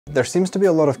There seems to be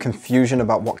a lot of confusion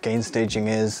about what gain staging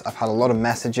is. I've had a lot of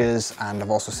messages and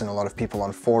I've also seen a lot of people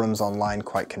on forums online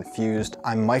quite confused.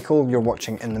 I'm Michael, you're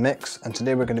watching In The Mix, and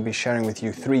today we're going to be sharing with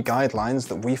you 3 guidelines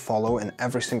that we follow in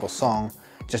every single song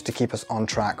just to keep us on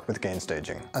track with gain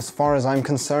staging. As far as I'm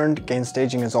concerned, gain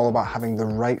staging is all about having the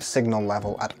right signal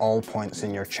level at all points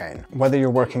in your chain. Whether you're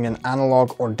working in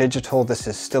analog or digital, this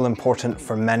is still important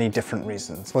for many different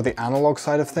reasons. For the analog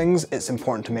side of things, it's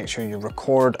important to make sure you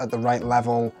record at the right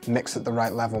level, mix at the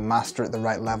right level, master at the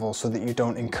right level so that you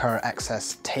don't incur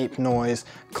excess tape noise,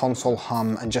 console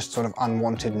hum, and just sort of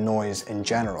unwanted noise in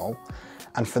general.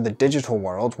 And for the digital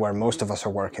world, where most of us are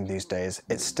working these days,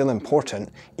 it's still important,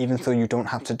 even though you don't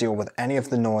have to deal with any of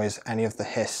the noise, any of the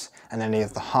hiss, and any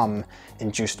of the hum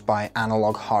induced by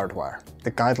analog hardware.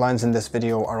 The guidelines in this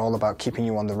video are all about keeping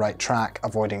you on the right track,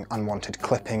 avoiding unwanted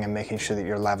clipping, and making sure that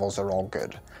your levels are all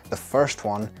good. The first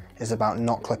one is about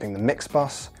not clipping the mix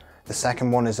bus. The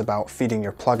second one is about feeding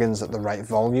your plugins at the right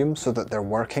volume so that they're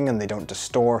working and they don't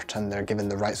distort and they're given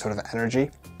the right sort of energy.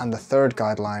 And the third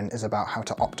guideline is about how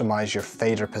to optimize your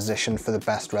fader position for the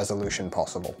best resolution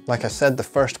possible. Like I said, the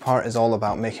first part is all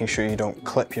about making sure you don't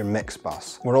clip your mix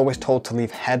bus. We're always told to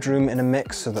leave headroom in a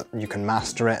mix so that you can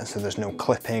master it and so there's no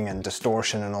clipping and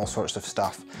distortion and all sorts of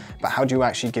stuff. But how do you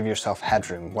actually give yourself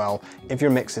headroom? Well, if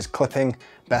your mix is clipping,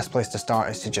 best place to start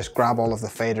is to just grab all of the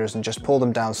faders and just pull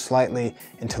them down slightly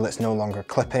until it's no longer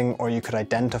clipping, or you could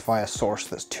identify a source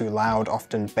that's too loud,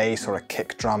 often bass or a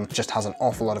kick drum, just has an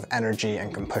awful lot of energy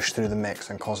and can push through the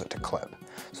mix and cause it to clip.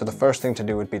 So the first thing to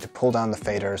do would be to pull down the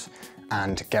faders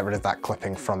and get rid of that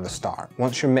clipping from the start.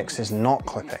 Once your mix is not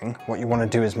clipping, what you want to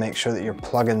do is make sure that your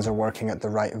plugins are working at the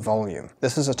right volume.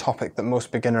 This is a topic that most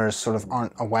beginners sort of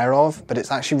aren't aware of, but it's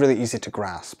actually really easy to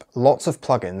grasp. Lots of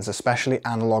plugins, especially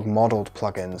analog modeled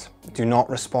plugins, do not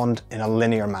respond in a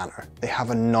linear manner. They have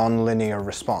a non-linear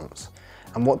response.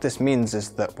 And what this means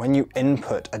is that when you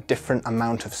input a different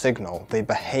amount of signal, they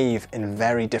behave in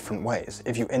very different ways.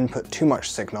 If you input too much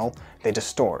signal, they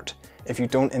distort. If you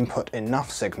don't input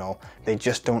enough signal, they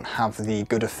just don't have the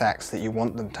good effects that you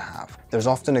want them to have. There's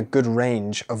often a good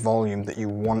range of volume that you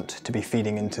want to be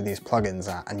feeding into these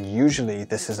plugins at, and usually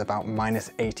this is about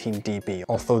 -18 dB,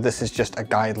 although this is just a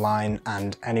guideline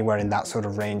and anywhere in that sort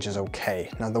of range is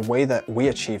okay. Now the way that we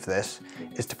achieve this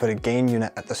is to put a gain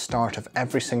unit at the start of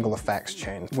every single effects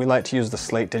chain. We like to use the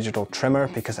Slate Digital Trimmer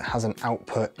because it has an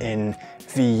output in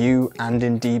VU and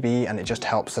in dB, and it just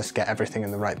helps us get everything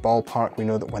in the right ballpark. We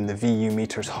know that when the VU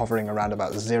meter's hovering around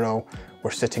about 0,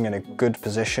 we're sitting in a good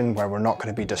position where we're not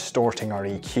going to be distorting our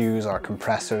EQs, our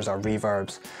compressors, our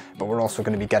reverbs, but we're also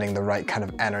going to be getting the right kind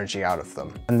of energy out of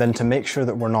them. And then to make sure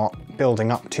that we're not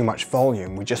building up too much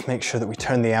volume, we just make sure that we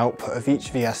turn the output of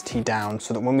each VST down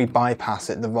so that when we bypass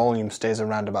it, the volume stays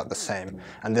around about the same.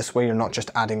 And this way you're not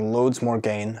just adding loads more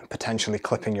gain, potentially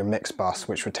clipping your mix bus,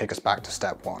 which would take us back to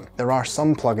step 1. There are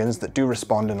some plugins that do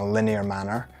respond in a linear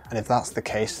manner, and if that's the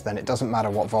case, then it doesn't matter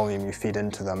what volume you feed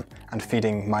into them, and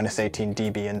feeding -18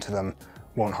 dB into them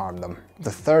won't harm them. The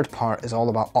third part is all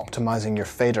about optimizing your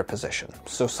fader position.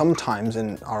 So sometimes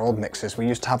in our old mixes, we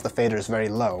used to have the faders very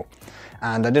low,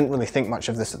 and I didn't really think much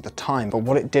of this at the time, but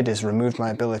what it did is removed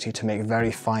my ability to make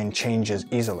very fine changes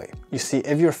easily. You see,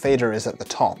 if your fader is at the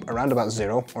top, around about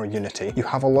 0 or unity, you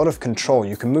have a lot of control.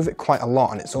 You can move it quite a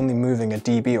lot and it's only moving a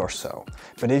dB or so.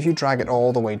 But if you drag it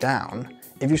all the way down,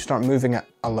 if you start moving it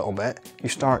a little bit, you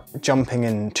start jumping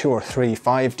in 2 or 3,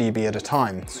 5 dB at a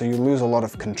time, so you lose a lot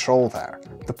of control there.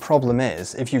 The problem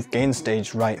is, if you've gain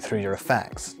staged right through your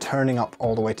effects, turning up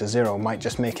all the way to 0 might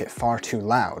just make it far too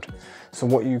loud. So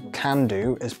what you can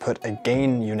do is put a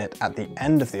gain unit at the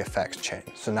end of the effects chain.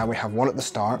 So now we have one at the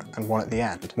start and one at the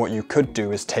end. What you could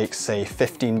do is take, say,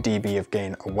 15 dB of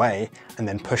gain away and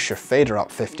then push your fader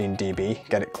up 15 dB,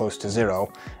 get it close to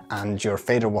 0, and your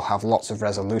fader will have lots of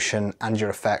resolution and your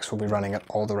effects will be running at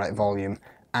all the right volume,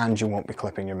 and you won't be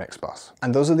clipping your mix bus.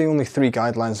 And those are the only 3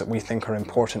 guidelines that we think are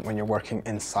important when you're working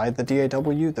inside the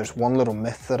DAW. There's one little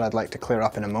myth that I'd like to clear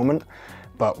up in a moment,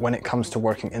 but when it comes to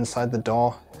working inside the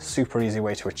DAW, super easy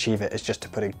way to achieve it is just to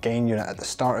put a gain unit at the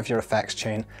start of your effects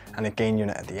chain and a gain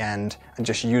unit at the end, and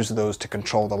just use those to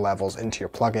control the levels into your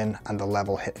plugin and the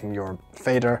level hitting your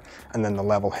fader and then the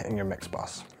level hitting your mix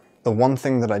bus. The one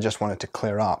thing that I just wanted to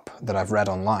clear up that I've read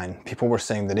online, people were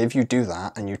saying that if you do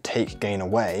that and you take gain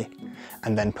away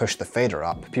and then push the fader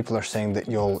up, people are saying that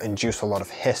you'll induce a lot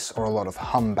of hiss or a lot of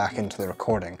hum back into the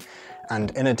recording. And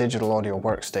in a digital audio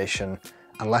workstation,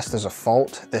 unless there's a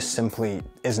fault, this simply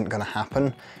isn't going to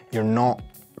happen. You're not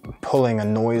pulling a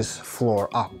noise floor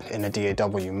up in a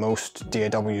DAW. Most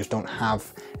DAWs don't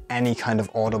have any kind of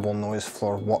audible noise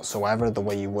floor whatsoever, the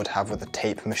way you would have with a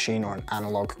tape machine or an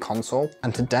analog console.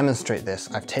 And to demonstrate this,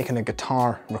 I've taken a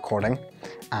guitar recording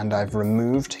and I've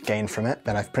removed gain from it,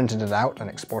 then I've printed it out and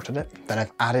exported it. Then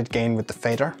I've added gain with the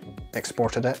fader,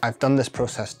 exported it. I've done this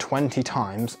process 20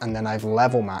 times and then I've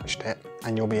level matched it,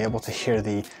 and you'll be able to hear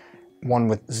the one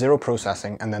with zero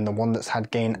processing and then the one that's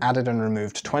had gain added and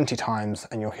removed 20 times,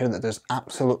 and you'll hear that there's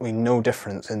absolutely no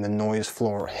difference in the noise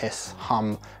floor, hiss,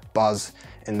 hum, buzz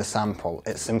in the sample.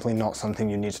 It's simply not something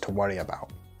you need to worry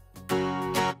about.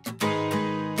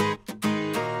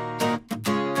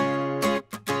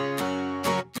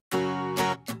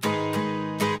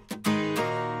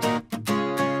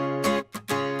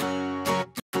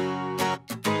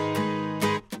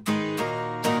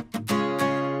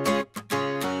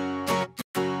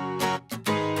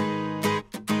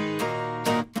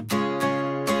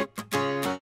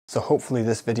 So hopefully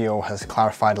this video has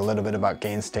clarified a little bit about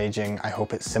gain staging. I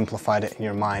hope it's simplified it in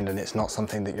your mind and it's not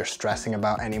something that you're stressing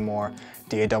about anymore.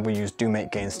 DAWs do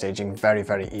make gain staging very,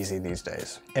 very easy these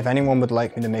days. If anyone would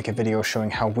like me to make a video showing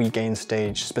how we gain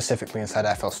stage specifically inside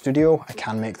FL Studio, I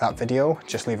can make that video.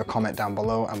 Just leave a comment down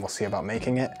below and we'll see about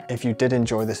making it. If you did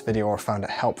enjoy this video or found it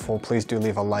helpful, please do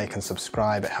leave a like and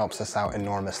subscribe. It helps us out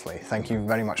enormously. Thank you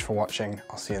very much for watching.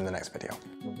 I'll see you in the next video.